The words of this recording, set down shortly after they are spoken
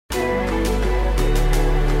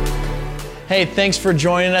Hey, thanks for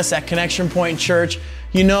joining us at Connection Point Church.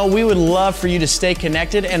 You know, we would love for you to stay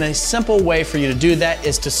connected, and a simple way for you to do that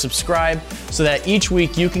is to subscribe so that each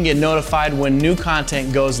week you can get notified when new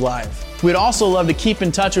content goes live. We'd also love to keep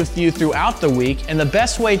in touch with you throughout the week, and the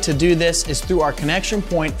best way to do this is through our Connection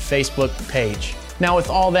Point Facebook page. Now, with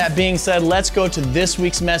all that being said, let's go to this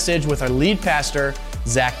week's message with our lead pastor,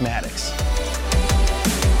 Zach Maddox.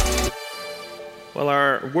 Well,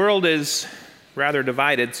 our world is rather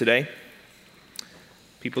divided today.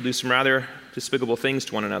 People do some rather despicable things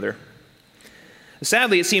to one another.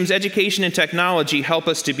 Sadly, it seems education and technology help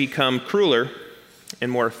us to become crueler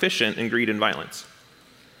and more efficient in greed and violence.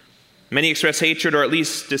 Many express hatred or at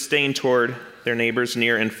least disdain toward their neighbors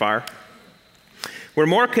near and far. We're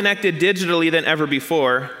more connected digitally than ever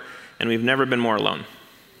before, and we've never been more alone.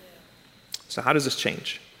 So how does this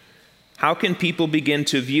change? How can people begin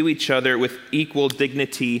to view each other with equal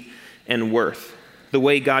dignity and worth, the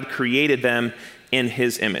way God created them in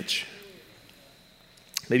His image?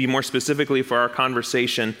 Maybe more specifically for our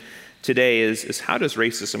conversation today is how does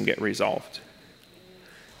racism get resolved?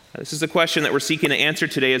 This is a question that we're seeking to answer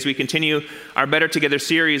today as we continue our Better Together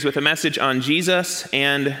series with a message on Jesus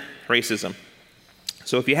and racism.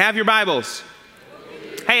 So if you have your Bibles,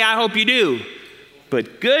 hey, I hope you do.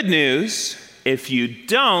 But good news, if you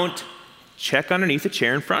don't, check underneath the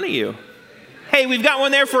chair in front of you. Hey, we've got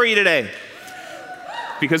one there for you today,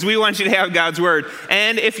 because we want you to have God's Word.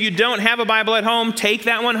 And if you don't have a Bible at home, take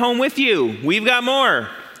that one home with you. We've got more.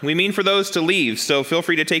 We mean for those to leave, so feel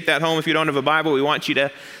free to take that home if you don't have a Bible. We want you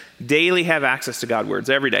to daily have access to God's words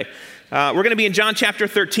every day. We're going to be in John chapter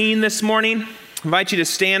 13 this morning. I invite you to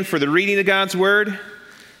stand for the reading of God's Word.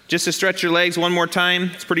 Just to stretch your legs one more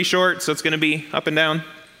time. It's pretty short, so it's going to be up and down.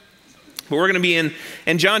 But we're going to be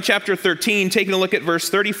in John chapter 13, taking a look at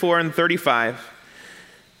verse 34 and 35.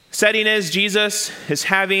 Setting is Jesus is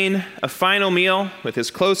having a final meal with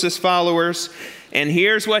his closest followers, and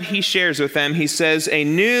here's what he shares with them. He says, "A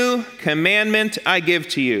new commandment I give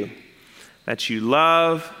to you, that you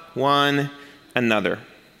love one another.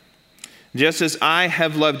 Just as I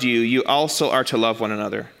have loved you, you also are to love one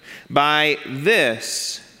another. By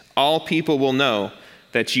this, all people will know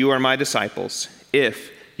that you are my disciples,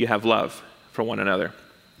 if you have love for one another."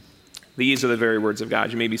 These are the very words of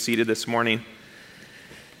God. You may be seated this morning.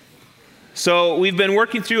 So we've been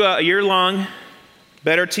working through a year-long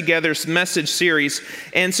Better Together message series.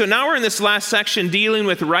 And so now we're in this last section dealing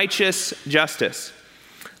with righteous justice.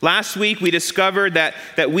 Last week we discovered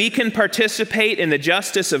that we can participate in the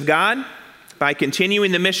justice of God by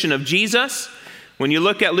continuing the mission of Jesus. When you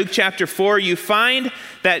look at Luke chapter 4, you find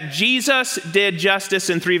that Jesus did justice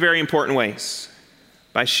in three very important ways: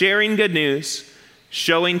 by sharing good news,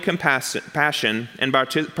 showing compassion, and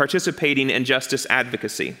participating in justice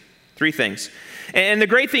advocacy. Three things. And the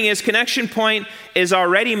great thing is Connection Point is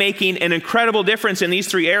already making an incredible difference in these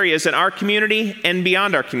three areas in our community and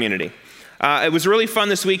beyond our community. It was really fun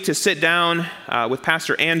this week to sit down with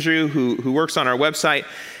Pastor Andrew, who works on our website,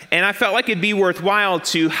 and I felt like it'd be worthwhile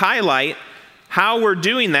to highlight how we're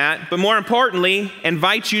doing that, but more importantly,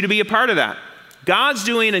 invite you to be a part of that. God's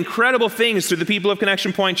doing incredible things through the people of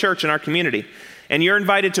Connection Point Church in our community, and you're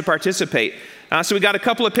invited to participate. So we got a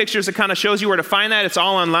couple of pictures that kind of shows you where to find that. It's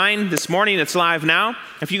all online this morning. It's live now.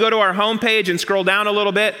 If you go to our homepage and scroll down a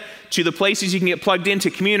little bit to the places you can get plugged into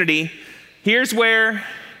community, here's where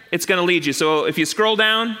it's going to lead you. So if you scroll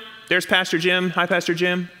down, there's Pastor Jim. Hi, Pastor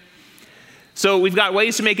Jim. So we've got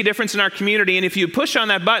ways to make a difference in our community, and if you push on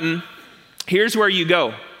that button, here's where you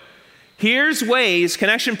go. Here's ways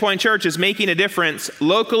Connection Point Church is making a difference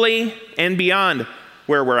locally and beyond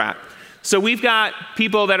where we're at. So we've got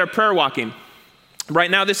people that are prayer walking.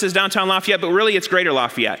 Right now this is downtown Lafayette, but really it's greater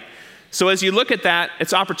Lafayette. So as you look at that,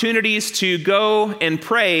 it's opportunities to go and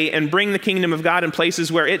pray and bring the kingdom of God in places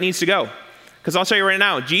where it needs to go. Because I'll tell you right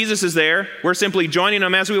now, Jesus is there. We're simply joining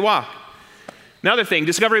him as we walk. Another thing,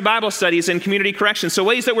 Discovery Bible Studies and Community Correction. So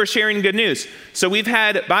ways that we're sharing good news. So we've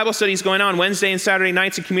had Bible studies going on Wednesday and Saturday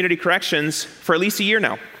nights in Community Corrections for at least a year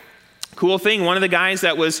now. Cool thing, one of the guys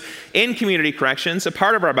that was in Community Corrections, a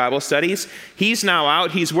part of our Bible studies, he's now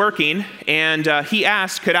out, he's working, and he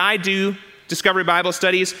asked, could I do Discovery Bible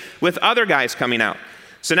Studies with other guys coming out?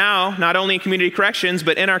 So now, not only in Community Corrections,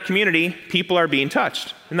 but in our community, people are being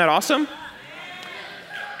touched. Isn't that awesome?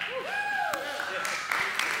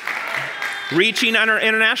 Reaching our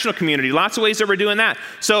international community, lots of ways that we're doing that.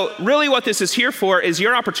 So really what this is here for is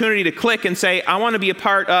your opportunity to click and say, I want to be a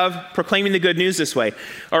part of proclaiming the good news this way,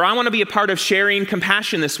 or I want to be a part of sharing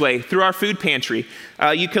compassion this way through our food pantry.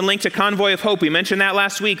 You can link to Convoy of Hope. We mentioned that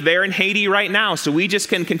last week. They're in Haiti right now, so we just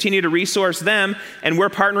can continue to resource them, and we're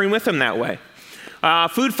partnering with them that way.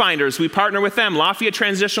 Food Finders, we partner with them. Lafayette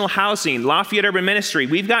Transitional Housing, Lafayette Urban Ministry.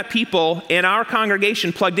 We've got people in our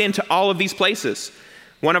congregation plugged into all of these places.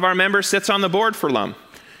 One of our members sits on the board for LUM.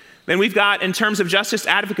 Then we've got, in terms of justice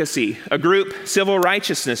advocacy, a group, Civil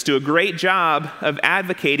Righteousness, do a great job of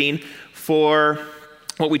advocating for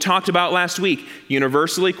what we talked about last week,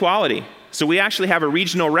 universal equality. So we actually have a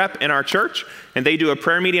regional rep in our church, and they do a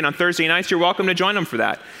prayer meeting on Thursday nights. You're welcome to join them for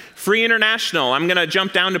that. Free International, I'm going to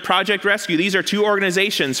jump down to Project Rescue. These are two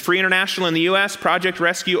organizations, Free International in the U.S., Project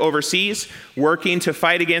Rescue overseas, working to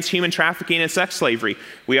fight against human trafficking and sex slavery.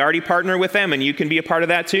 We already partner with them, and you can be a part of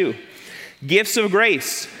that too. Gifts of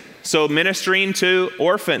Grace, so ministering to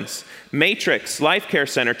orphans. Matrix, Life Care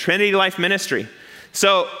Center, Trinity Life Ministry.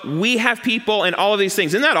 So we have people in all of these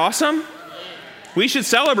things. Isn't that awesome? We should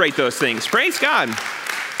celebrate those things. Praise God.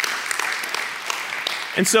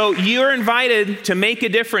 And so you're invited to make a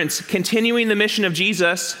difference, continuing the mission of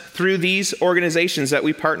Jesus through these organizations that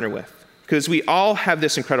we partner with, because we all have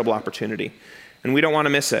this incredible opportunity, and we don't want to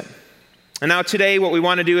miss it. And now today, what we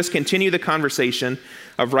want to do is continue the conversation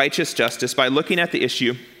of righteous justice by looking at the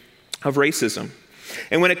issue of racism.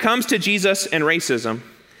 And when it comes to Jesus and racism,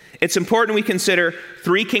 it's important we consider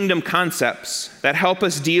three kingdom concepts that help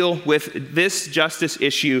us deal with this justice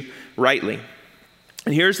issue rightly.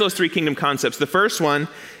 And here's those three kingdom concepts. The first one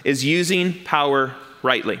is using power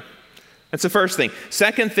rightly. That's the first thing.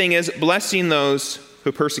 Second thing is blessing those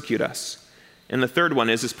who persecute us. And the third one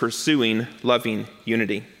is pursuing loving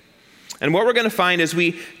unity. And what we're going to find is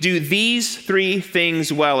we do these three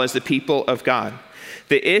things well as the people of God.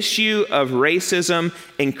 The issue of racism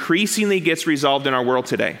increasingly gets resolved in our world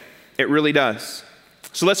today. It really does.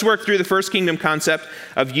 So let's work through the first kingdom concept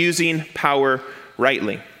of using power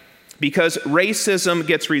rightly. Because racism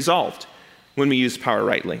gets resolved when we use power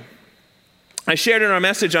rightly. I shared in our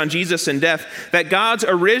message on Jesus and death that God's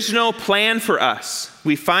original plan for us,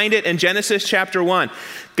 we find it in Genesis chapter 1.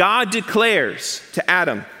 God declares to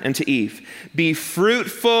Adam and to Eve, "Be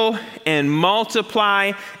fruitful and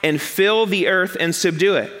multiply and fill the earth and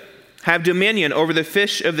subdue it. Have dominion over the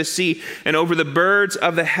fish of the sea and over the birds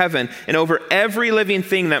of the heaven and over every living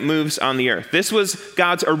thing that moves on the earth." This was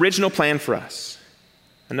God's original plan for us.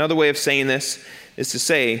 Another way of saying this is to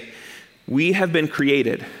say, we have been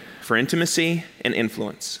created for intimacy and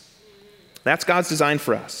influence. That's God's design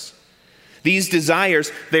for us. These desires,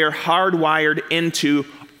 they are hardwired into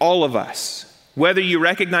all of us. Whether you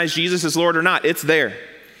recognize Jesus as Lord or not, it's there.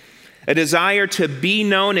 A desire to be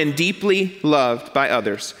known and deeply loved by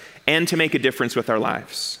others and to make a difference with our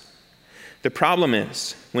lives. The problem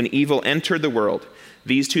is, when evil entered the world,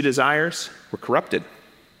 these two desires were corrupted.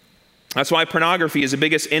 That's why pornography is the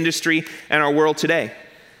biggest industry in our world today.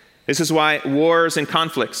 This is why wars and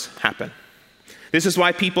conflicts happen. This is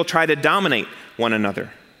why people try to dominate one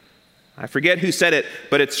another. I forget who said it,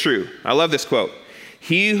 but it's true. I love this quote.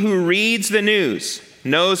 "He who reads the news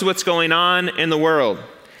knows what's going on in the world,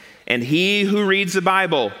 and he who reads the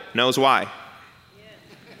Bible knows why."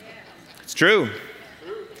 It's true.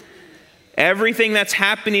 Everything that's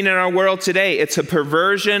happening in our world today, it's a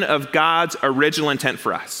perversion of God's original intent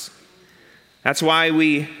for us. That's why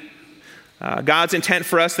God's intent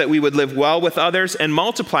for us that we would live well with others and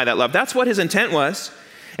multiply that love. That's what his intent was.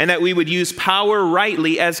 And that we would use power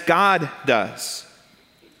rightly as God does.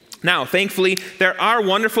 Now, thankfully, there are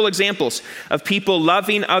wonderful examples of people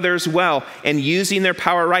loving others well and using their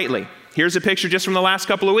power rightly. Here's a picture just from the last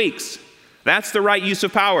couple of weeks. That's the right use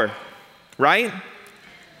of power, right?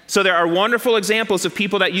 So there are wonderful examples of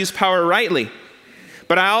people that use power rightly.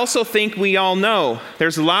 But I also think we all know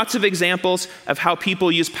there's lots of examples of how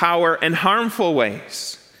people use power in harmful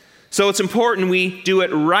ways. So it's important we do it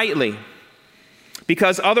rightly.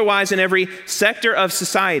 Because otherwise, in every sector of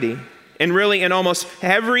society, and really in almost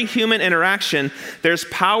every human interaction, there's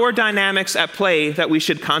power dynamics at play that we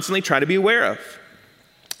should constantly try to be aware of.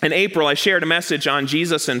 In April, I shared a message on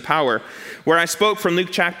Jesus and power, where I spoke from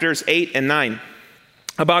Luke chapters 8 and 9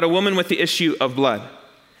 about a woman with the issue of blood.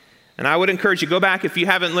 And I would encourage you, go back if you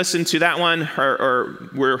haven't listened to that one or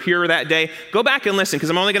were here that day, go back and listen, because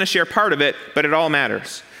I'm only going to share part of it, but it all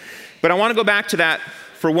matters. But I want to go back to that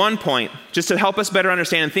for one point, just to help us better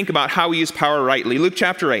understand and think about how we use power rightly. Luke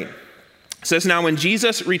chapter 8 says, "Now when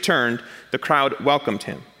Jesus returned, the crowd welcomed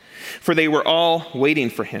him, for they were all waiting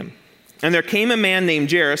for him. And there came a man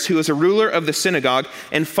named Jairus, who was a ruler of the synagogue,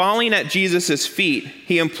 and falling at Jesus' feet,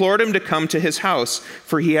 he implored him to come to his house,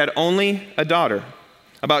 for he had only a daughter,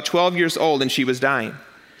 about 12 years old, and she was dying.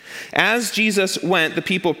 As Jesus went, the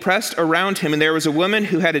people pressed around him, and there was a woman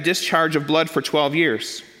who had a discharge of blood for 12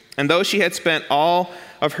 years. And though she had spent all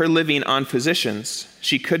of her living on physicians,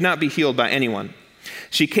 she could not be healed by anyone,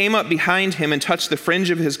 She came up behind him and touched the fringe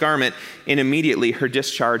of his garment, and immediately her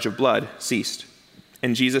discharge of blood ceased.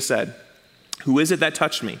 And Jesus said, "Who is it that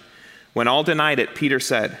touched me?" When all denied it, Peter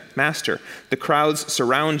said, "Master, the crowds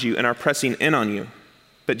surround you and are pressing in on you."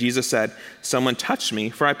 But Jesus said, "Someone touched me,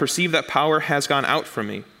 for I perceive that power has gone out from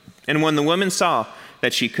me." And when the woman saw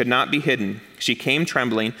that she could not be hidden, she came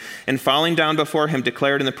trembling, and falling down before him,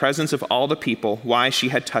 declared in the presence of all the people why she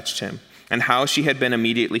had touched him, and how she had been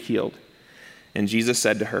immediately healed. And Jesus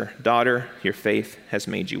said to her, "Daughter, your faith has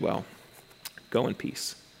made you well. Go in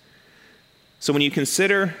peace." So when you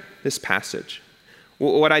consider this passage,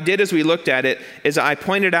 what I did as we looked at it is I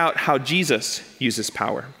pointed out how Jesus uses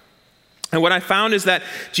power. And what I found is that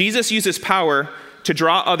Jesus uses power to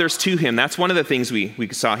draw others to him. That's one of the things we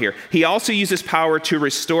saw here. He also uses power to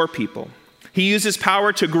restore people. He uses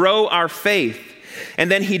power to grow our faith. And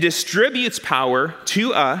then he distributes power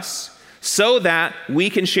to us so that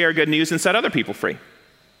we can share good news and set other people free.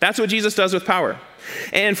 That's what Jesus does with power.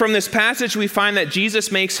 And from this passage, we find that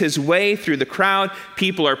Jesus makes his way through the crowd.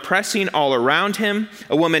 People are pressing all around him.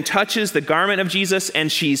 A woman touches the garment of Jesus,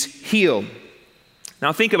 and she's healed.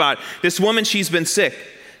 Now think about it. This woman, she's been sick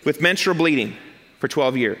with menstrual bleeding for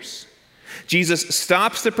 12 years. Jesus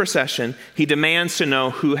stops the procession. He demands to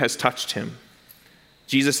know who has touched him.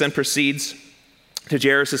 Jesus then proceeds to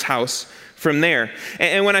Jairus' house from there.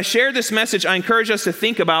 And when I share this message, I encourage us to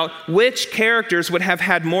think about which characters would have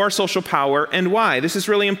had more social power and why. This is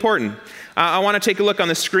really important. I want to take a look on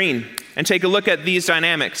the screen and take a look at these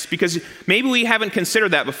dynamics, because maybe we haven't considered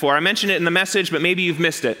that before. I mentioned it in the message, but maybe you've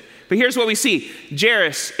missed it. But here's what we see.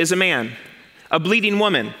 Jairus is a man. A bleeding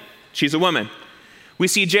woman. She's a woman. We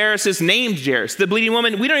see Jairus is named Jairus. The bleeding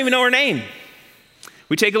woman, we don't even know her name.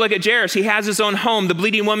 We take a look at Jairus. He has his own home. The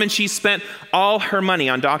bleeding woman, she spent all her money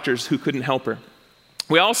on doctors who couldn't help her.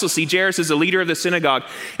 We also see Jairus is a leader of the synagogue.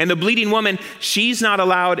 And the bleeding woman, she's not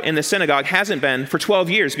allowed in the synagogue, hasn't been for 12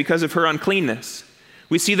 years because of her uncleanness.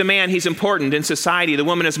 We see the man, he's important in society. The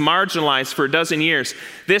woman is marginalized for a dozen years.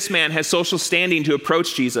 This man has social standing to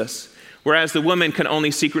approach Jesus, whereas the woman can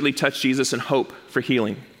only secretly touch Jesus and hope for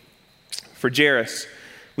healing. For Jairus,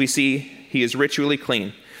 we see he is ritually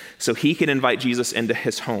clean, so he can invite Jesus into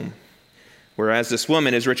his home, whereas this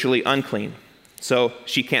woman is ritually unclean, so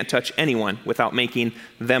she can't touch anyone without making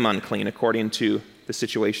them unclean, according to the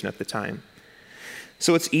situation at the time.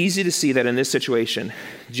 So it's easy to see that in this situation,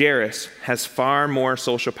 Jairus has far more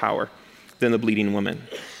social power than the bleeding woman.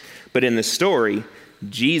 But in this story,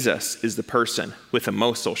 Jesus is the person with the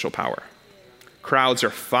most social power. Crowds are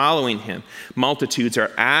following him. Multitudes are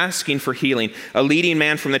asking for healing. A leading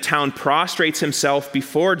man from the town prostrates himself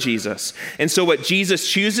before Jesus. And so what Jesus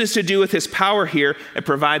chooses to do with his power here, it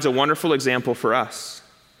provides a wonderful example for us.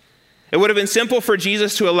 It would have been simple for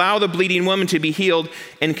Jesus to allow the bleeding woman to be healed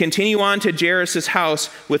and continue on to Jairus' house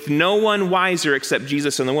with no one wiser except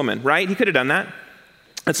Jesus and the woman, right? He could have done that.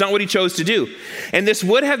 That's not what he chose to do. And this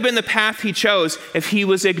would have been the path he chose if he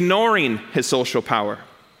was ignoring his social power.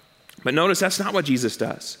 But notice that's not what Jesus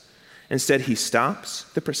does. Instead, he stops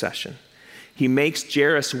the procession. He makes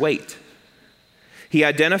Jairus wait. He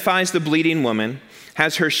identifies the bleeding woman,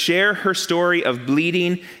 has her share her story of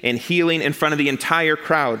bleeding and healing in front of the entire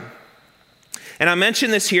crowd. And I mention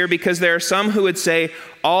this here because there are some who would say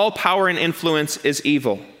all power and influence is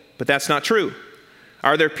evil, but that's not true.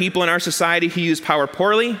 Are there people in our society who use power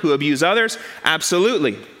poorly, who abuse others?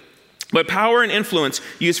 Absolutely. But power and influence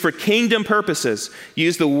used for kingdom purposes,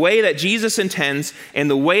 used the way that Jesus intends and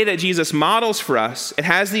the way that Jesus models for us, it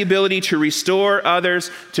has the ability to restore others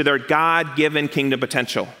to their God-given kingdom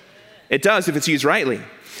potential. It does if it's used rightly.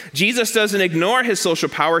 Jesus doesn't ignore his social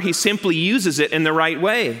power, he simply uses it in the right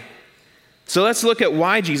way. So let's look at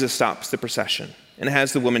why Jesus stops the procession and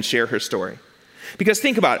has the woman share her story. Because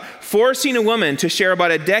think about it, forcing a woman to share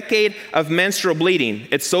about a decade of menstrual bleeding,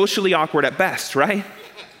 it's socially awkward at best, right?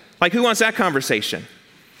 Like, who wants that conversation?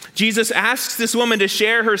 Jesus asks this woman to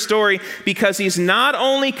share her story because he's not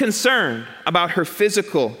only concerned about her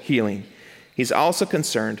physical healing, he's also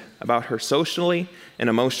concerned about her socially and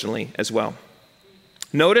emotionally as well.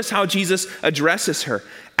 Notice how Jesus addresses her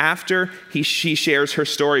after she shares her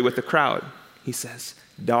story with the crowd. He says,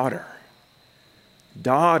 "Daughter,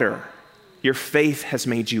 daughter, your faith has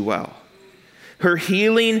made you well." Her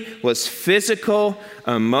healing was physical,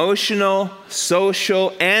 emotional,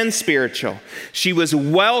 social, and spiritual. She was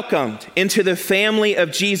welcomed into the family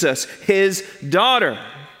of Jesus, his daughter.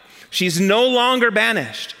 She's no longer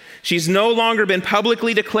banished. She's no longer been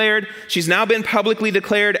publicly declared. She's now been publicly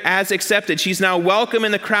declared as accepted. She's now welcome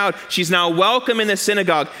in the crowd. She's now welcome in the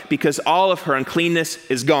synagogue because all of her uncleanness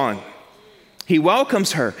is gone. He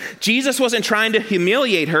welcomes her. Jesus wasn't trying to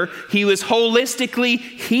humiliate her. He was holistically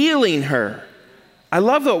healing her. I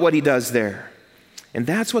love what he does there. And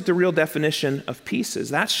that's what the real definition of peace is.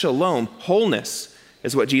 That's shalom. Wholeness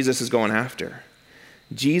is what Jesus is going after.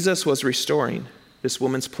 Jesus was restoring this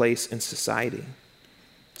woman's place in society.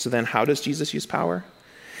 So then how does Jesus use power?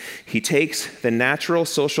 He takes the natural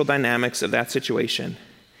social dynamics of that situation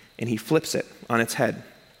and he flips it on its head.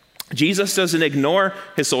 Jesus doesn't ignore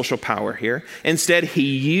his social power here. Instead, he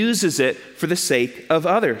uses it for the sake of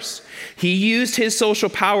others. He used his social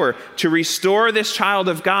power to restore this child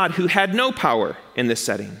of God who had no power in this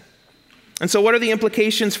setting. And so what are the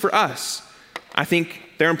implications for us? I think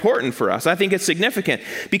they're important for us. I think it's significant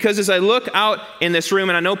because as I look out in this room,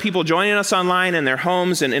 and I know people joining us online in their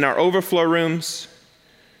homes and in our overflow rooms,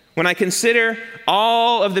 when I consider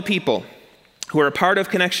all of the people who are a part of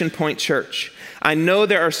Connection Point Church, I know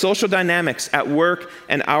there are social dynamics at work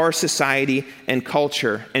in our society and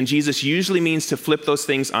culture, and Jesus usually means to flip those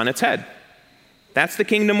things on its head. That's the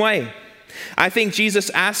kingdom way. I think Jesus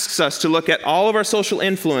asks us to look at all of our social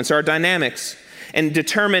influence, our dynamics, and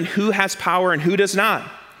determine who has power and who does not.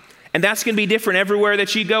 And that's going to be different everywhere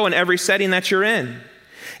that you go in every setting that you're in.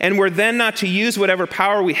 And we're then not to use whatever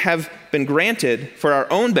power we have been granted for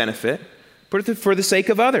our own benefit, but for the sake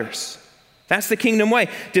of others. That's the kingdom way,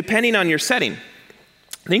 depending on your setting.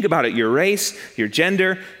 Think about it, your race, your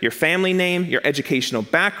gender, your family name, your educational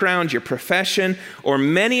background, your profession, or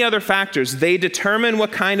many other factors, they determine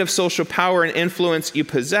what kind of social power and influence you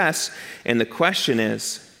possess. And the question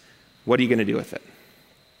is, what are you going to do with it?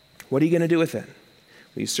 What are you going to do with it?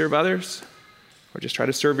 Will you serve others or just try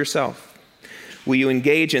to serve yourself? Will you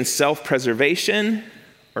engage in self-preservation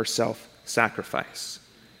or self-sacrifice?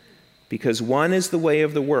 Because one is the way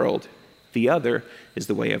of the world, the other is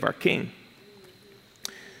the way of our King.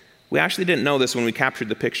 We actually didn't know this when we captured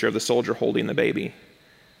the picture of the soldier holding the baby.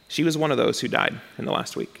 She was one of those who died in the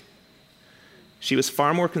last week. She was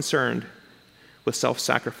far more concerned with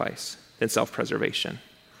self-sacrifice than self-preservation.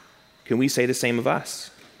 Can we say the same of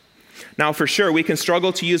us? Now, for sure, we can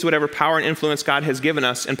struggle to use whatever power and influence God has given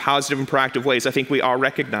us in positive and proactive ways. I think we all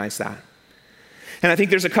recognize that. And I think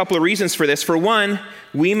there's a couple of reasons for this. For one,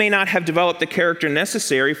 we may not have developed the character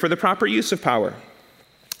necessary for the proper use of power.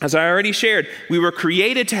 As I already shared, we were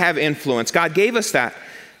created to have influence. God gave us that,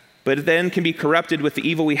 but it then can be corrupted with the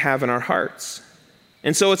evil we have in our hearts.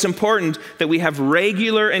 And so it's important that we have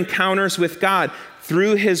regular encounters with God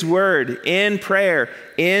through his word, in prayer,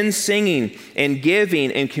 in singing, in giving,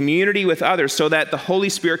 in community with others so that the Holy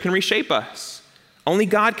Spirit can reshape us. Only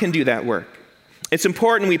God can do that work. It's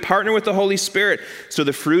important we partner with the Holy Spirit so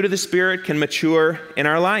the fruit of the Spirit can mature in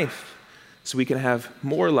our life, so we can have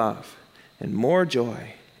more love and more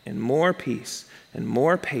joy and more peace and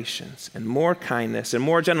more patience and more kindness and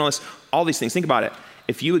more gentleness, all these things. Think about it.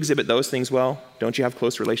 If you exhibit those things well, don't you have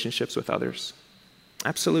close relationships with others?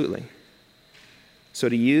 Absolutely. So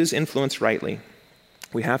to use influence rightly,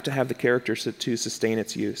 we have to have the character to sustain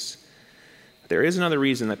its use. There is another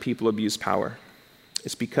reason that people abuse power.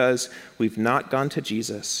 It's because we've not gone to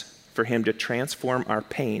Jesus for him to transform our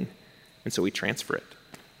pain, and so we transfer it.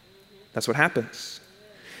 That's what happens.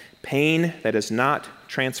 Pain that is not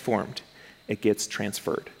transformed, it gets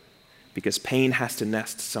transferred because pain has to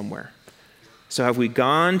nest somewhere. So have we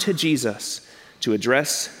gone to Jesus to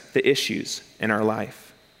address the issues in our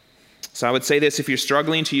life? So I would say this, if you're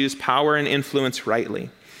struggling to use power and influence rightly,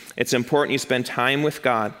 it's important you spend time with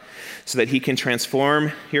God so that he can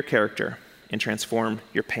transform your character and transform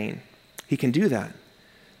your pain. He can do that.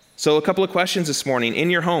 So a couple of questions this morning. In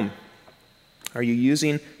your home, are you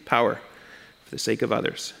using power for the sake of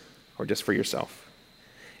others or just for yourself?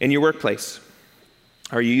 In your workplace,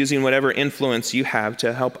 are you using whatever influence you have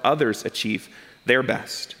to help others achieve their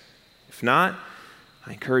best? If not,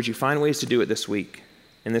 I encourage you, find ways to do it this week.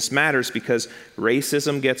 And this matters because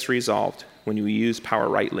racism gets resolved when you use power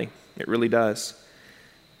rightly. It really does.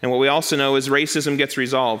 And what we also know is racism gets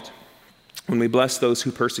resolved when we bless those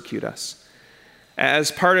who persecute us.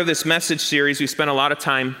 As part of this message series, we spent a lot of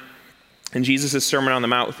time in Jesus' Sermon on the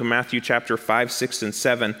Mount from Matthew chapter 5, 6, and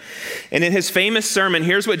 7. And in his famous sermon,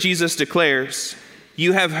 here's what Jesus declares.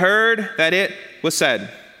 You have heard that it was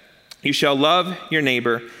said, you shall love your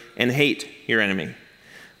neighbor and hate your enemy.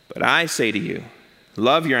 But I say to you,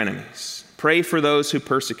 love your enemies. Pray for those who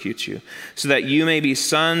persecute you, so that you may be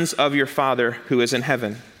sons of your Father who is in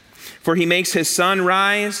heaven. For he makes his sun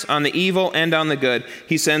rise on the evil and on the good.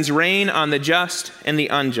 He sends rain on the just and the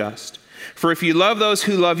unjust. For if you love those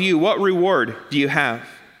who love you, what reward do you have?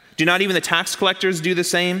 Do not even the tax collectors do the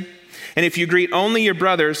same? And if you greet only your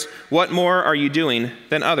brothers, what more are you doing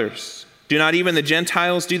than others? Do not even the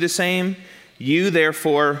Gentiles do the same? You,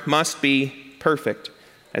 therefore, must be perfect,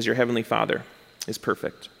 as your heavenly Father is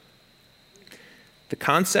perfect. The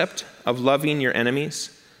concept of loving your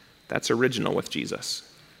enemies, that's original with Jesus.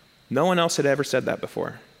 No one else had ever said that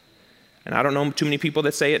before. And I don't know too many people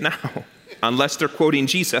that say it now, unless they're quoting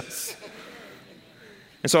Jesus.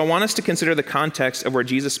 And so I want us to consider the context of where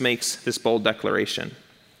Jesus makes this bold declaration.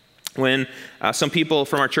 When some people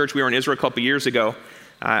from our church, we were in Israel a couple years ago,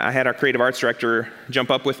 I had our creative arts director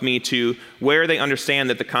jump up with me to where they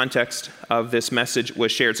understand that the context of this message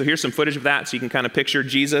was shared. So here's some footage of that so you can kind of picture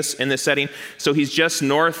Jesus in this setting. So he's just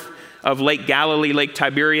north of Lake Galilee, Lake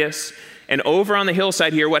Tiberias. And over on the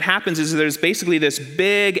hillside here, what happens is there's basically this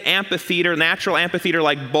big amphitheater, natural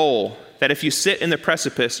amphitheater-like bowl that if you sit in the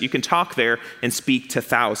precipice, you can talk there and speak to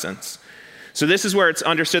thousands. So this is where it's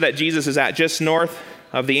understood that Jesus is at, just north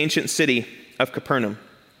of the ancient city of Capernaum.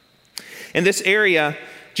 In this area,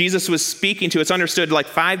 Jesus was speaking to, it's understood, like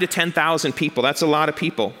 5,000 to 10,000 people. That's a lot of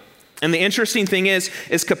people. And the interesting thing is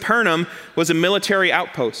Capernaum was a military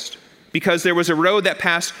outpost because there was a road that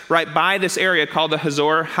passed right by this area called the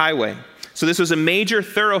Hazor Highway. So this was a major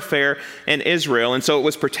thoroughfare in Israel, and so it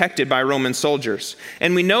was protected by Roman soldiers.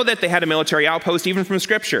 And we know that they had a military outpost even from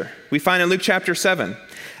Scripture. We find in Luke chapter 7,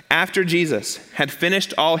 after Jesus had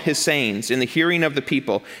finished all his sayings in the hearing of the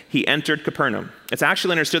people, he entered Capernaum. It's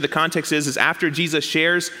actually understood the context is after Jesus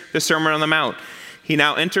shares the Sermon on the Mount, he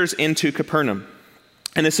now enters into Capernaum.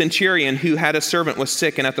 And the centurion who had a servant was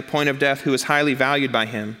sick and at the point of death, who was highly valued by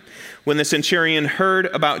him. When the centurion heard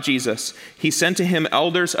about Jesus, he sent to him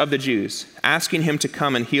elders of the Jews, asking him to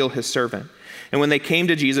come and heal his servant. And when they came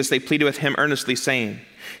to Jesus, they pleaded with him earnestly, saying,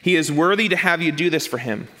 "He is worthy to have you do this for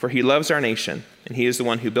him, for he loves our nation, and he is the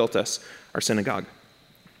one who built us our synagogue."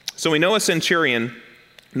 So we know a centurion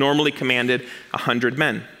normally commanded 100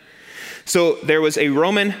 men. So there was a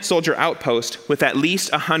Roman soldier outpost with at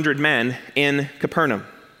least 100 men in Capernaum.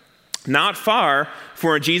 Not far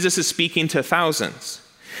from where Jesus is speaking to thousands,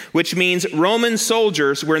 which means Roman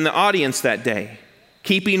soldiers were in the audience that day,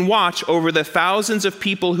 keeping watch over the thousands of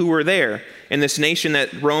people who were there in this nation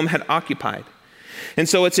that Rome had occupied. And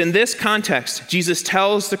so it's in this context, Jesus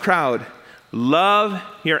tells the crowd, love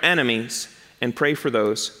your enemies and pray for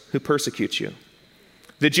those who persecute you.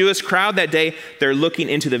 The Jewish crowd that day, they're looking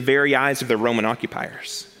into the very eyes of the Roman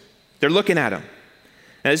occupiers. They're looking at them.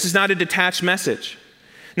 Now, this is not a detached message.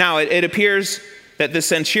 Now, it appears that the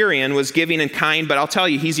centurion was giving in kind, but I'll tell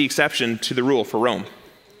you, he's the exception to the rule for Rome.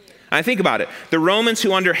 I think about it. The Romans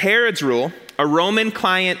who under Herod's rule, a Roman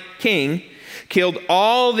client king, killed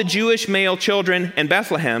all the Jewish male children in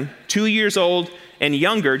Bethlehem, 2 years old and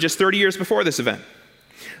younger, just 30 years before this event.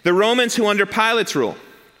 The Romans who under Pilate's rule,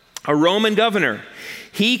 a Roman governor,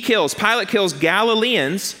 Pilate kills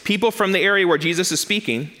Galileans, people from the area where Jesus is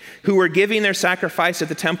speaking, who were giving their sacrifice at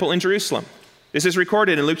the temple in Jerusalem. This is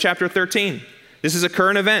recorded in Luke chapter 13. This is a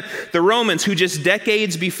current event. The Romans who just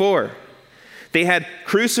decades before, they had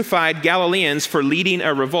crucified Galileans for leading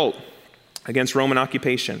a revolt against Roman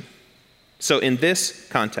occupation. So in this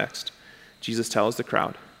context, Jesus tells the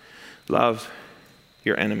crowd, love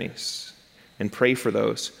your enemies and pray for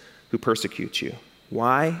those who persecute you.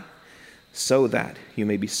 Why? So that you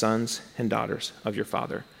may be sons and daughters of your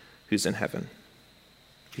Father who's in heaven.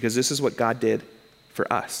 Because this is what God did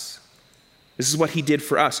for us. This is what he did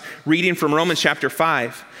for us. Reading from Romans chapter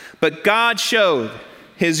 5. But God showed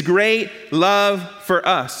his great love for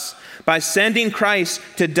us by sending Christ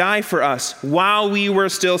to die for us while we were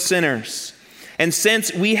still sinners. And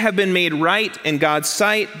since we have been made right in God's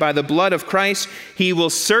sight by the blood of Christ, he will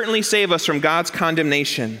certainly save us from God's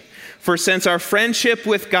condemnation. For since our friendship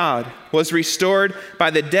with God was restored by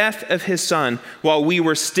the death of his Son while we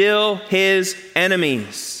were still his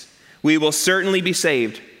enemies, we will certainly be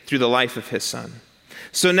saved through the life of his Son.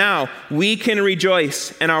 So now we can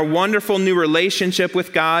rejoice in our wonderful new relationship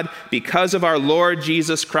with God because of our Lord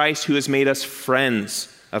Jesus Christ, who has made us friends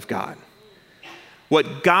of God.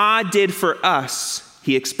 What God did for us,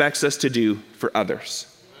 he expects us to do for others.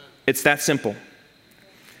 It's that simple.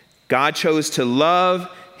 God chose to love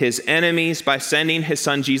his enemies by sending his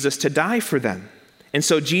son Jesus to die for them. And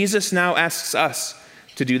so Jesus now asks us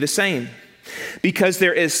to do the same. Because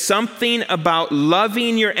there is something about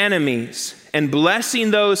loving your enemies and blessing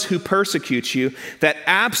those who persecute you that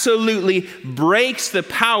absolutely breaks the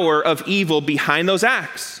power of evil behind those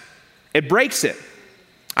acts. It breaks it.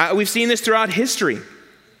 We've seen this throughout history.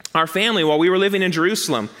 Our family, while we were living in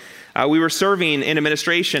Jerusalem, we were serving in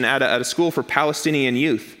administration at a school for Palestinian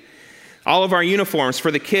youth. All of our uniforms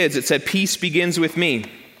for the kids, it said, "Peace begins with me,"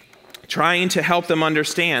 trying to help them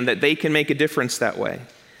understand that they can make a difference that way.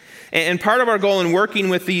 And part of our goal in working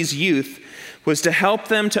with these youth was to help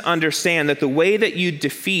them to understand that the way that you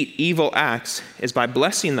defeat evil acts is by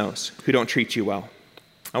blessing those who don't treat you well.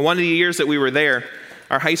 One of the years that we were there,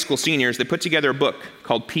 our high school seniors, they put together a book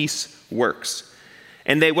called Peace Works.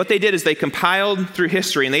 And what they did is they compiled through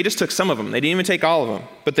history, and they just took some of them. They didn't even take all of them,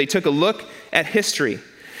 but they took a look at history,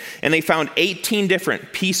 and they found 18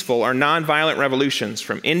 different peaceful or nonviolent revolutions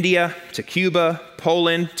from India to Cuba,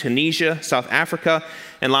 Poland, Tunisia, South Africa,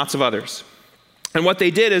 and lots of others. And what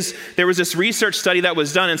they did is there was this research study that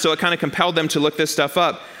was done, and so it kind of compelled them to look this stuff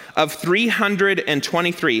up. Of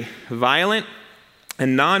 323 violent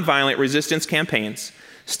and nonviolent resistance campaigns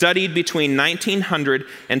studied between 1900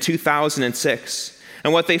 and 2006.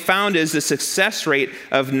 And what they found is the success rate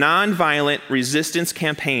of nonviolent resistance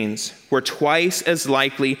campaigns were twice as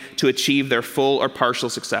likely to achieve their full or partial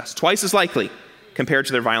success. Twice as likely compared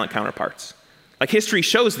to their violent counterparts. Like, history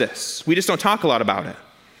shows this. We just don't talk a lot about it.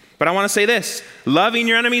 But I want to say this: loving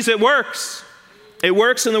your enemies, it works. It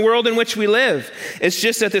works in the world in which we live. It's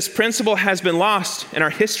just that this principle has been lost in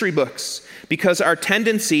our history books because our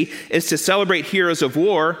tendency is to celebrate heroes of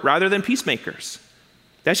war rather than peacemakers.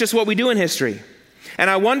 That's just what we do in history.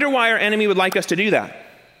 And I wonder why our enemy would like us to do that.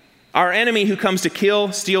 Our enemy who comes to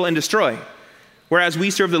kill, steal, and destroy, whereas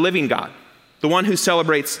we serve the living God, the one who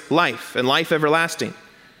celebrates life and life everlasting.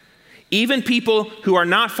 Even people who are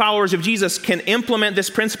not followers of Jesus can implement this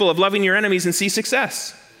principle of loving your enemies and see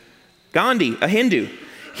success. Gandhi, a Hindu,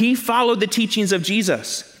 he followed the teachings of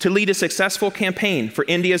Jesus to lead a successful campaign for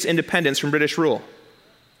India's independence from British rule.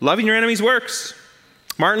 Loving your enemies works.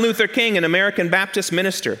 Martin Luther King, an American Baptist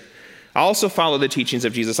minister, also followed the teachings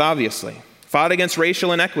of Jesus, obviously. Fought against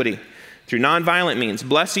racial inequity through nonviolent means,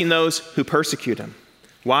 blessing those who persecute him.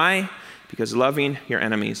 Why? Because loving your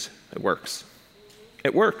enemies, it works.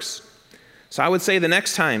 It works. So I would say the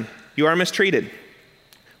next time you are mistreated,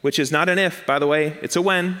 which is not an if, by the way, it's a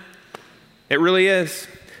when. It really is.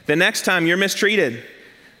 The next time you're mistreated,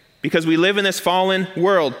 because we live in this fallen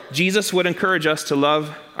world, Jesus would encourage us to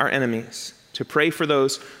love our enemies, to pray for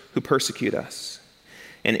those who persecute us.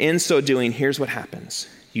 And in so doing, here's what happens.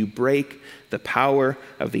 You break the power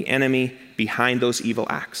of the enemy behind those evil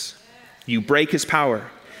acts. You break his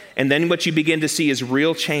power. And then what you begin to see is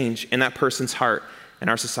real change in that person's heart and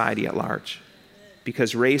our society at large.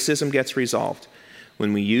 Because racism gets resolved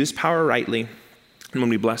when we use power rightly and when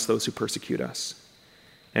we bless those who persecute us.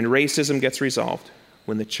 And racism gets resolved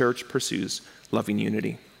when the church pursues loving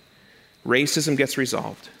unity. Racism gets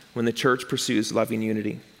resolved when the church pursues loving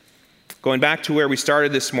unity. Going back to where we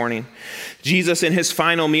started this morning, Jesus in his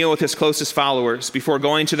final meal with his closest followers before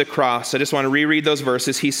going to the cross, I just want to reread those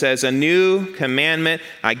verses. He says, "A new commandment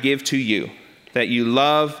I give to you, that you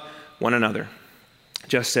love one another.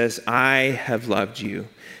 Just as I have loved you,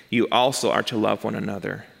 you also are to love one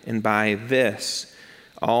another. And by this,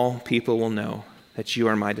 all people will know that you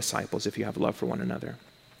are my disciples if you have love for one another."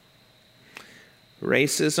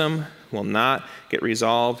 Racism will not get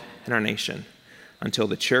resolved in our nation until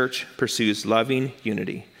the church pursues loving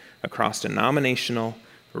unity across denominational,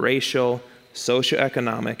 racial,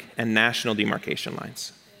 socioeconomic, and national demarcation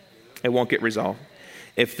lines. It won't get resolved.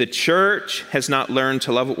 If the church has not learned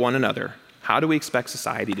to love one another, how do we expect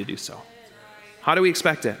society to do so? How do we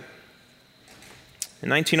expect it? In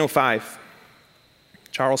 1905,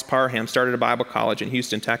 Charles Parham started a Bible college in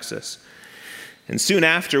Houston, Texas. And soon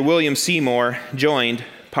after, William Seymour joined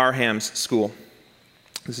Parham's school.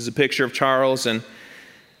 This is a picture of Charles and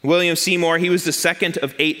William Seymour. He was the second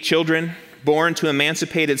of 8 children born to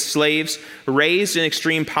emancipated slaves, raised in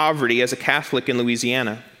extreme poverty as a Catholic in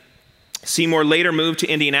Louisiana. Seymour later moved to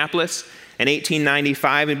Indianapolis in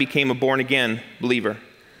 1895 and became a born-again believer.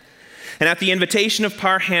 And at the invitation of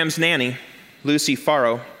Parham's nanny, Lucy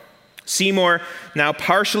Farrow, Seymour, now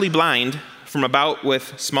partially blind from a bout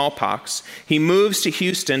with smallpox, he moves to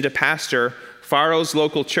Houston to pastor Farrow's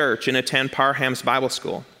local church and attend Parham's Bible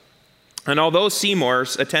school. And although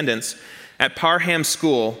Seymour's attendance at Parham's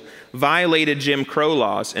school violated Jim Crow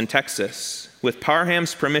laws in Texas, with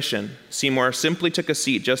Parham's permission, Seymour simply took a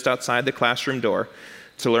seat just outside the classroom door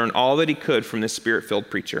to learn all that he could from this spirit-filled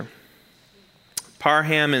preacher.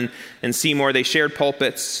 Parham and Seymour, they shared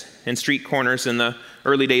pulpits and street corners in the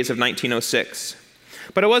early days of 1906.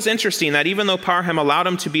 But it was interesting that even though Parham allowed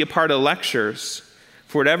him to be a part of the lectures,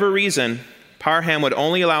 for whatever reason, Parham would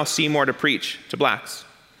only allow Seymour to preach to blacks.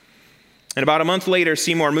 And about a month later,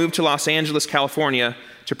 Seymour moved to Los Angeles, California,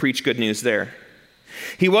 to preach good news there.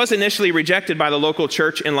 He was initially rejected by the local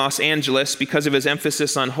church in Los Angeles because of his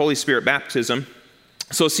emphasis on Holy Spirit baptism.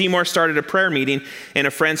 So Seymour started a prayer meeting in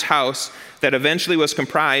a friend's house that eventually was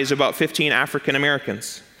comprised of about 15 African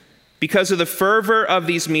Americans. Because of the fervor of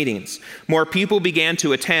these meetings, more people began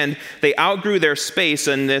to attend. They outgrew their space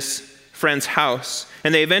in this friend's house,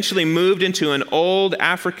 and they eventually moved into an old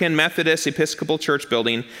African Methodist Episcopal Church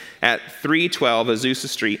building at 312 Azusa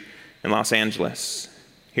Street in Los Angeles.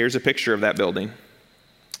 Here's a picture of that building.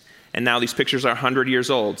 And now these pictures are 100 years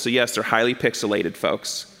old, so yes, they're highly pixelated,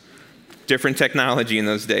 folks. Different technology in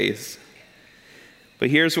those days. But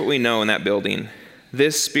here's what we know in that building.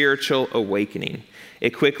 This spiritual awakening,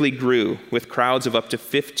 it quickly grew with crowds of up to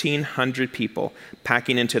 1,500 people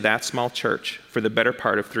packing into that small church for the better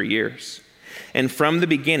part of 3 years. And from the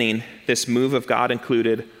beginning, this move of God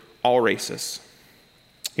included all races.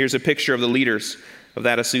 Here's a picture of the leaders of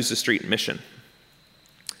that Azusa Street mission.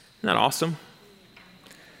 Isn't that awesome?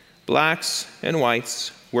 Blacks and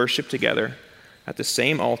whites worship together at the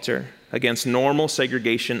same altar against normal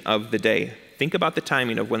segregation of the day. Think about the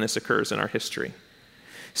timing of when this occurs in our history.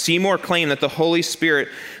 Seymour claimed that the Holy Spirit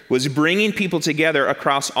was bringing people together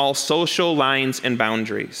across all social lines and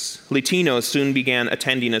boundaries. Latinos soon began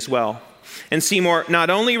attending as well. And Seymour not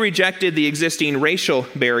only rejected the existing racial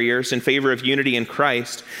barriers in favor of unity in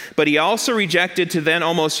Christ, but he also rejected to then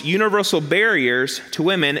almost universal barriers to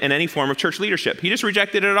women in any form of church leadership. He just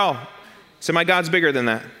rejected it all. He said, my God's bigger than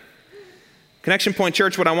that. Connection Point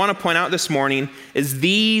Church, what I want to point out this morning is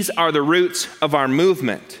these are the roots of our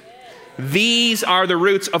movement. These are the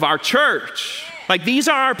roots of our church. Like, these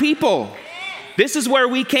are our people. This is where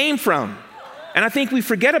we came from. And I think we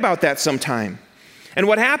forget about that sometime. And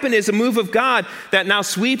what happened is a move of God that now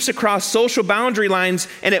sweeps across social boundary lines,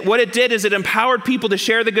 and what it did is it empowered people to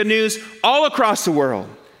share the good news all across the world.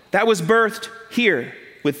 That was birthed here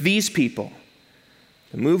with these people.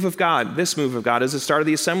 The move of God, this move of God, is the start of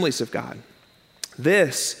the Assemblies of God.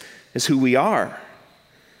 This is who we are.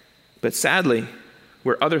 But sadly,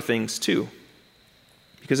 we're other things too.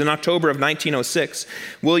 Because in October of 1906,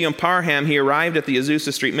 William Parham, he arrived at the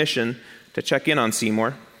Azusa Street Mission to check in on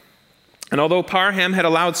Seymour. And although Parham had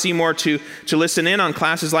allowed Seymour to listen in on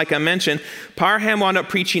classes like I mentioned, Parham wound up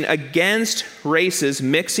preaching against races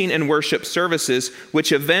mixing in worship services,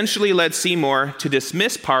 which eventually led Seymour to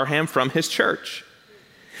dismiss Parham from his church.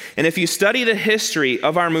 And if you study the history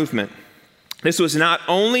of our movement, this was not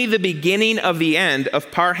only the beginning of the end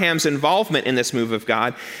of Parham's involvement in this move of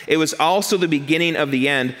God, it was also the beginning of the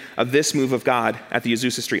end of this move of God at the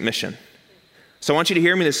Azusa Street Mission. So I want you to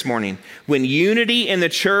hear me this morning. When unity in the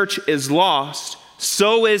church is lost,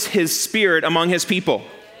 so is his spirit among his people.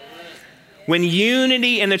 When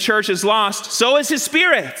unity in the church is lost, so is his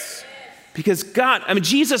spirit. Because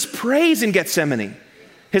Jesus prays in Gethsemane,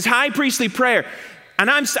 his high priestly prayer. And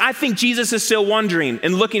I think Jesus is still wondering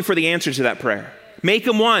and looking for the answer to that prayer. Make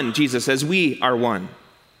them one, Jesus, as we are one.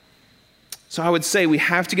 So I would say we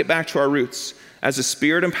have to get back to our roots as a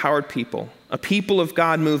spirit-empowered people, a people of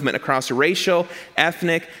God movement across racial,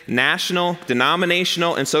 ethnic, national,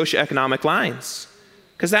 denominational, and socioeconomic lines.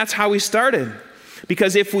 Because that's how we started.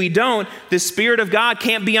 Because if we don't, the Spirit of God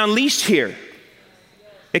can't be unleashed here.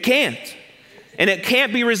 It can't. And it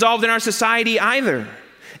can't be resolved in our society either.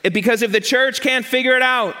 Because if the church can't figure it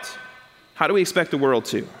out, how do we expect the world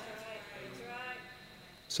to?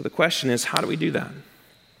 So the question is, how do we do that?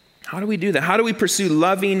 How do we do that? How do we pursue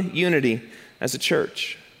loving unity as a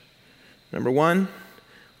church? Number one,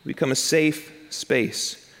 we become a safe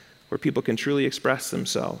space where people can truly express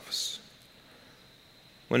themselves.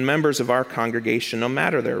 When members of our congregation, no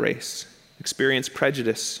matter their race, experience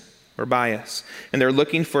prejudice or bias, and they're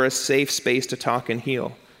looking for a safe space to talk and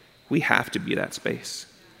heal, we have to be that space.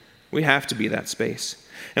 We have to be that space.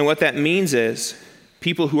 And what that means is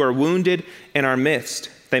people who are wounded in our midst,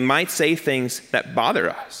 they might say things that bother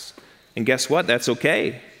us. And guess what? That's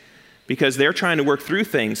okay. Because they're trying to work through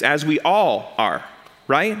things, as we all are,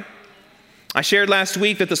 right? I shared last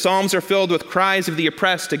week that the Psalms are filled with cries of the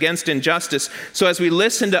oppressed against injustice. So as we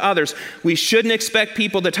listen to others, we shouldn't expect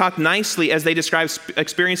people to talk nicely as they describe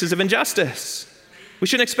experiences of injustice. We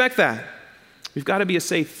shouldn't expect that. We've got to be a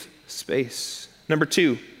safe space. Number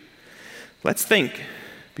two, let's think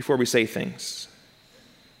before we say things.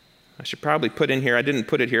 I should probably put in here, I didn't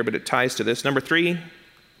put it here, but it ties to this. Number three,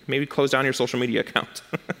 maybe close down your social media account.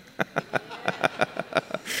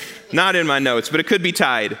 Not in my notes, but it could be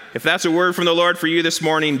tied. If that's a word from the Lord for you this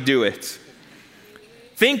morning, do it.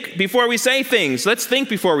 Think before we say things. Let's think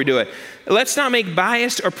before we do it. Let's not make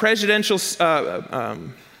biased or prejudicial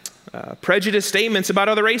prejudice statements about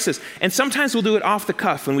other races. And sometimes we'll do it off the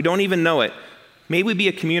cuff when we don't even know it. May we be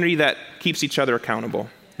a community that keeps each other accountable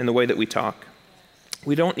in the way that we talk.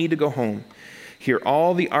 We don't need to go home, hear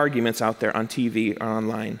all the arguments out there on TV or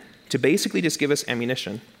online to basically just give us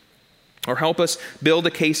ammunition or help us build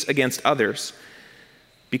a case against others.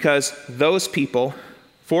 because those people,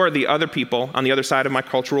 for the other people on the other side of my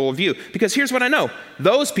cultural view. Because here's what I know.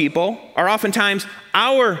 Those people are oftentimes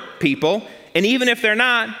our people, and even if they're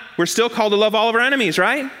not, we're still called to love all of our enemies,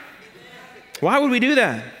 right? Why would we do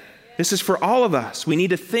that? This is for all of us. We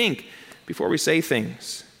need to think before we say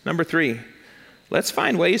things. Number 3, let's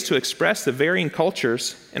find ways to express the varying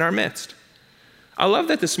cultures in our midst. I love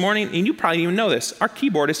that this morning, and you probably even know this, our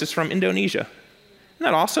keyboardist is from Indonesia. Isn't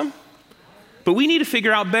that awesome? But we need to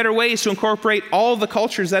figure out better ways to incorporate all the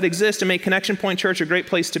cultures that exist and make Connection Point Church a great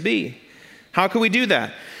place to be. How can we do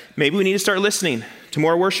that? Maybe we need to start listening to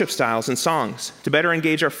more worship styles and songs to better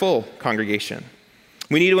engage our full congregation.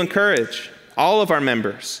 We need to encourage all of our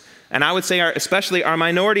members, and I would say especially our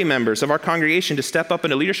minority members of our congregation, to step up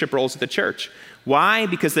into leadership roles at the church. Why?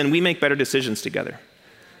 Because then we make better decisions together.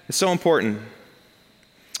 It's so important.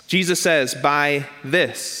 Jesus says, by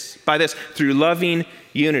this, through loving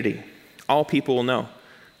unity, all people will know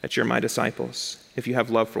that you're my disciples if you have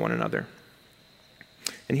love for one another.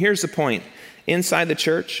 And here's the point. Inside the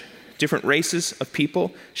church, different races of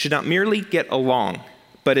people should not merely get along,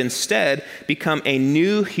 but instead become a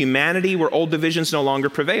new humanity where old divisions no longer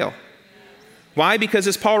prevail. Why? Because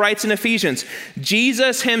as Paul writes in Ephesians,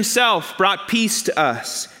 Jesus himself brought peace to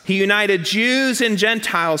us. He united Jews and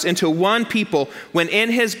Gentiles into one people when in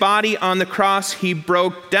his body on the cross he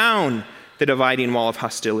broke down the dividing wall of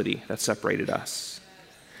hostility that separated us.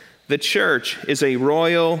 The church is a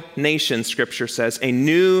royal nation, Scripture says, a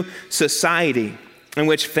new society in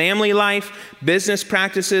which family life, business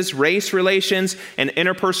practices, race relations, and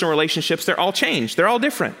interpersonal relationships, they're all changed. They're all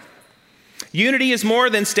different. Unity is more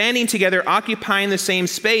than standing together, occupying the same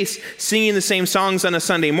space, singing the same songs on a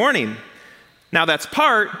Sunday morning. Now that's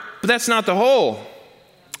part, but that's not the whole.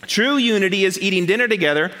 True unity is eating dinner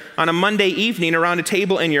together on a Monday evening around a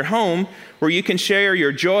table in your home where you can share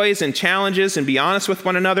your joys and challenges and be honest with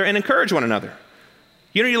one another and encourage one another.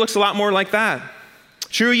 Unity looks a lot more like that.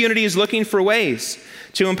 True unity is looking for ways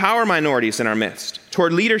to empower minorities in our midst,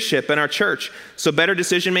 toward leadership in our church so better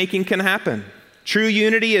decision-making can happen. True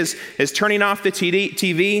unity is turning off the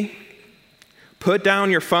TV, put down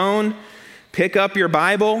your phone, pick up your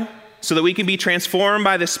Bible, so that we can be transformed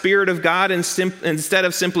by the Spirit of God instead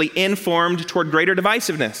of simply informed toward greater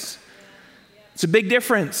divisiveness. It's a big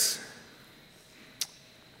difference.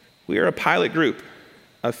 We are a pilot group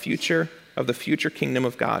of the future kingdom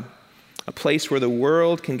of God, a place where the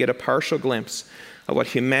world can get a partial glimpse of what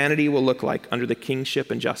humanity will look like under the kingship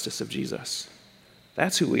and justice of Jesus.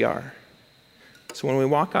 That's who we are. So when we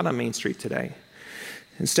walk out on Main Street today,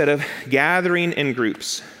 instead of gathering in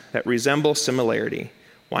groups that resemble similarity,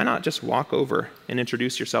 why not just walk over and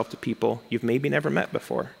introduce yourself to people you've maybe never met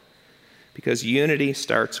before? Because unity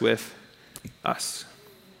starts with us.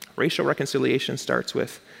 Racial reconciliation starts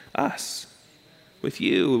with us, with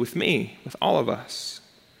you, with me, with all of us.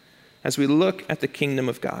 As we look at the kingdom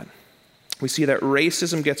of God, we see that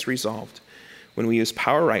racism gets resolved when we use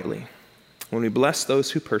power rightly, when we bless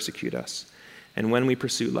those who persecute us, and when we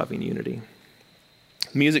pursue loving unity.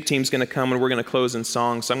 The music team's going to come and we're going to close in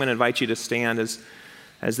song, so I'm going to invite you to stand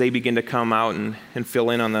as they begin to come out and fill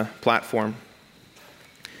in on the platform.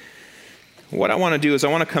 What I want to do is I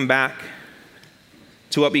want to come back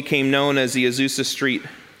to what became known as the Azusa Street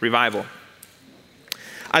Revival.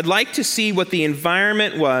 I'd like to see what the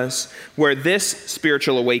environment was where this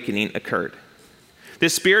spiritual awakening occurred.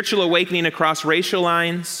 This spiritual awakening across racial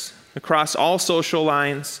lines, across all social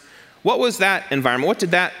lines. What was that environment? What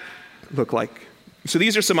did that look like? So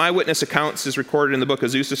these are some eyewitness accounts as recorded in the book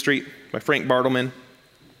Azusa Street by Frank Bartleman.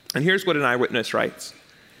 And here's what an eyewitness writes.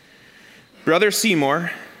 Brother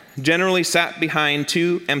Seymour generally sat behind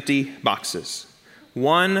 2 empty boxes,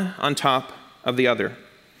 one on top of the other.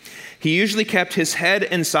 He usually kept his head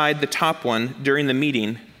inside the top one during the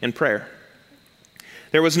meeting in prayer.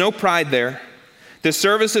 There was no pride there. The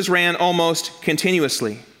services ran almost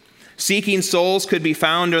continuously. Seeking souls could be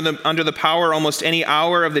found under the power almost any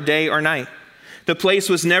hour of the day or night. The place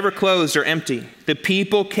was never closed or empty. The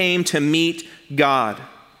people came to meet God.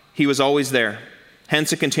 He was always there,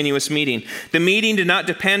 hence a continuous meeting. The meeting did not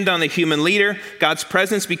depend on the human leader. God's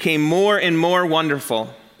presence became more and more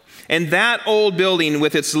wonderful. And that old building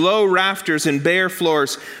with its low rafters and bare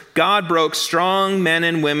floors, God broke strong men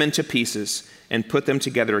and women to pieces and put them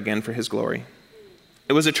together again for his glory.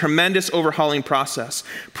 It was a tremendous overhauling process.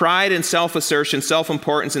 Pride and self-assertion,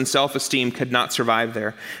 self-importance and self-esteem could not survive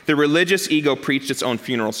there. The religious ego preached its own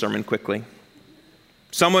funeral sermon quickly.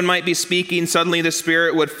 Someone might be speaking, suddenly the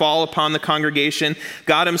Spirit would fall upon the congregation.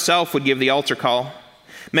 God himself would give the altar call.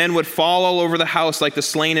 Men would fall all over the house like the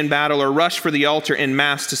slain in battle or rush for the altar en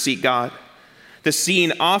masse to seek God. The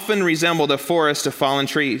scene often resembled a forest of fallen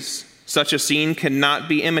trees. Such a scene cannot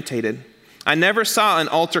be imitated. I never saw an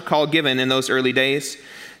altar call given in those early days.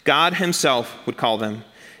 God himself would call them,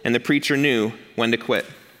 and the preacher knew when to quit.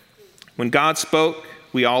 When God spoke,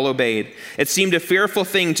 we all obeyed. It seemed a fearful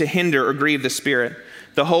thing to hinder or grieve the Spirit.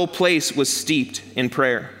 The whole place was steeped in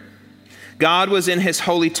prayer. God was in his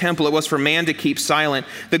holy temple. It was for man to keep silent.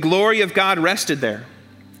 The glory of God rested there.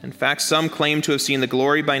 In fact, some claim to have seen the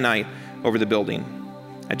glory by night over the building.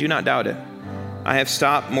 I do not doubt it. I have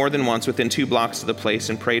stopped more than once within 2 blocks of the place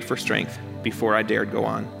and prayed for strength before I dared go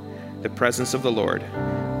on. The presence of the Lord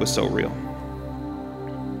was so real.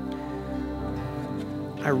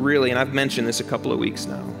 And I've mentioned this a couple of weeks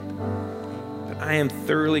now, but I am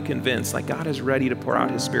thoroughly convinced like God is ready to pour out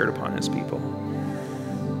his Spirit upon his people.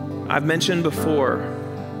 I've mentioned before,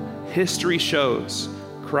 history shows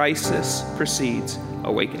crisis precedes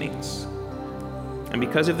awakenings. And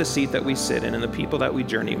because of the seat that we sit in and the people that we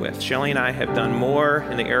journey with, Shelley and I have done more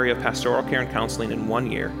in the area of pastoral care and counseling in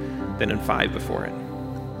 1 year than in 5 before it.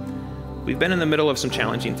 We've been in the middle of some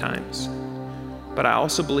challenging times, but I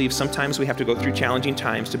also believe sometimes we have to go through challenging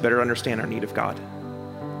times to better understand our need of God.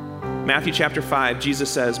 Matthew chapter 5, Jesus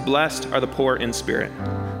says, "Blessed are the poor in spirit.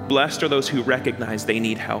 Blessed are those who recognize they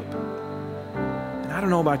need help." And I don't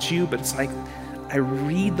know about you, but it's like I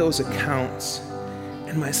read those accounts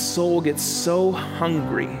and my soul gets so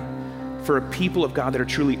hungry for a people of God that are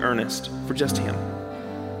truly earnest for just him.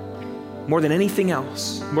 More than anything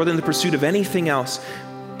else, more than the pursuit of anything else,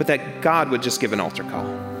 but that God would just give an altar call.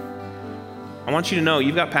 I want you to know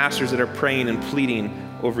you've got pastors that are praying and pleading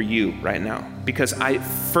over you right now, because I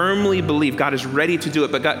firmly believe God is ready to do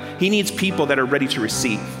it, but God, he needs people that are ready to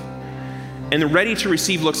receive. And the ready to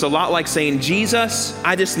receive looks a lot like saying, "Jesus,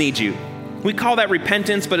 I just need you." We call that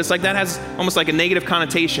repentance, but it's like that has almost like a negative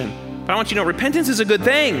connotation. But I want you to know repentance is a good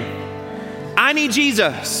thing. I need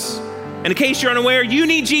Jesus. And in case you're unaware, you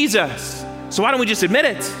need Jesus. So why don't we just admit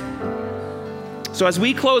it? So as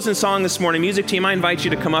we close in song this morning, music team, I invite you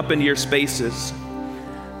to come up into your spaces.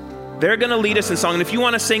 They're going to lead us in song. And if you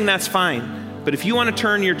want to sing, that's fine. But if you want to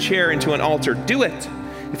turn your chair into an altar, do it.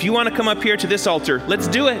 If you want to come up here to this altar, let's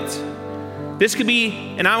do it. This could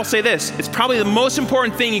be, and I'll say this, it's probably the most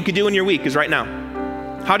important thing you could do in your week is right now.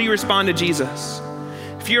 How do you respond to Jesus?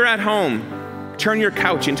 If you're at home, turn your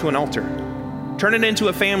couch into an altar. Turn it into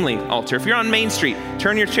a family altar. If you're on Main Street,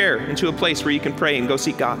 turn your chair into a place where you can pray and go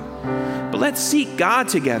seek God. But let's seek God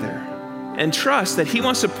together and trust that he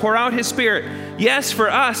wants to pour out his Spirit, yes,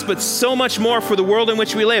 for us, but so much more for the world in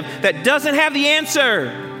which we live that doesn't have the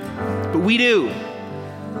answer, but we do.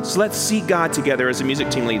 So let's seek God together as the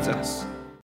music team leads us.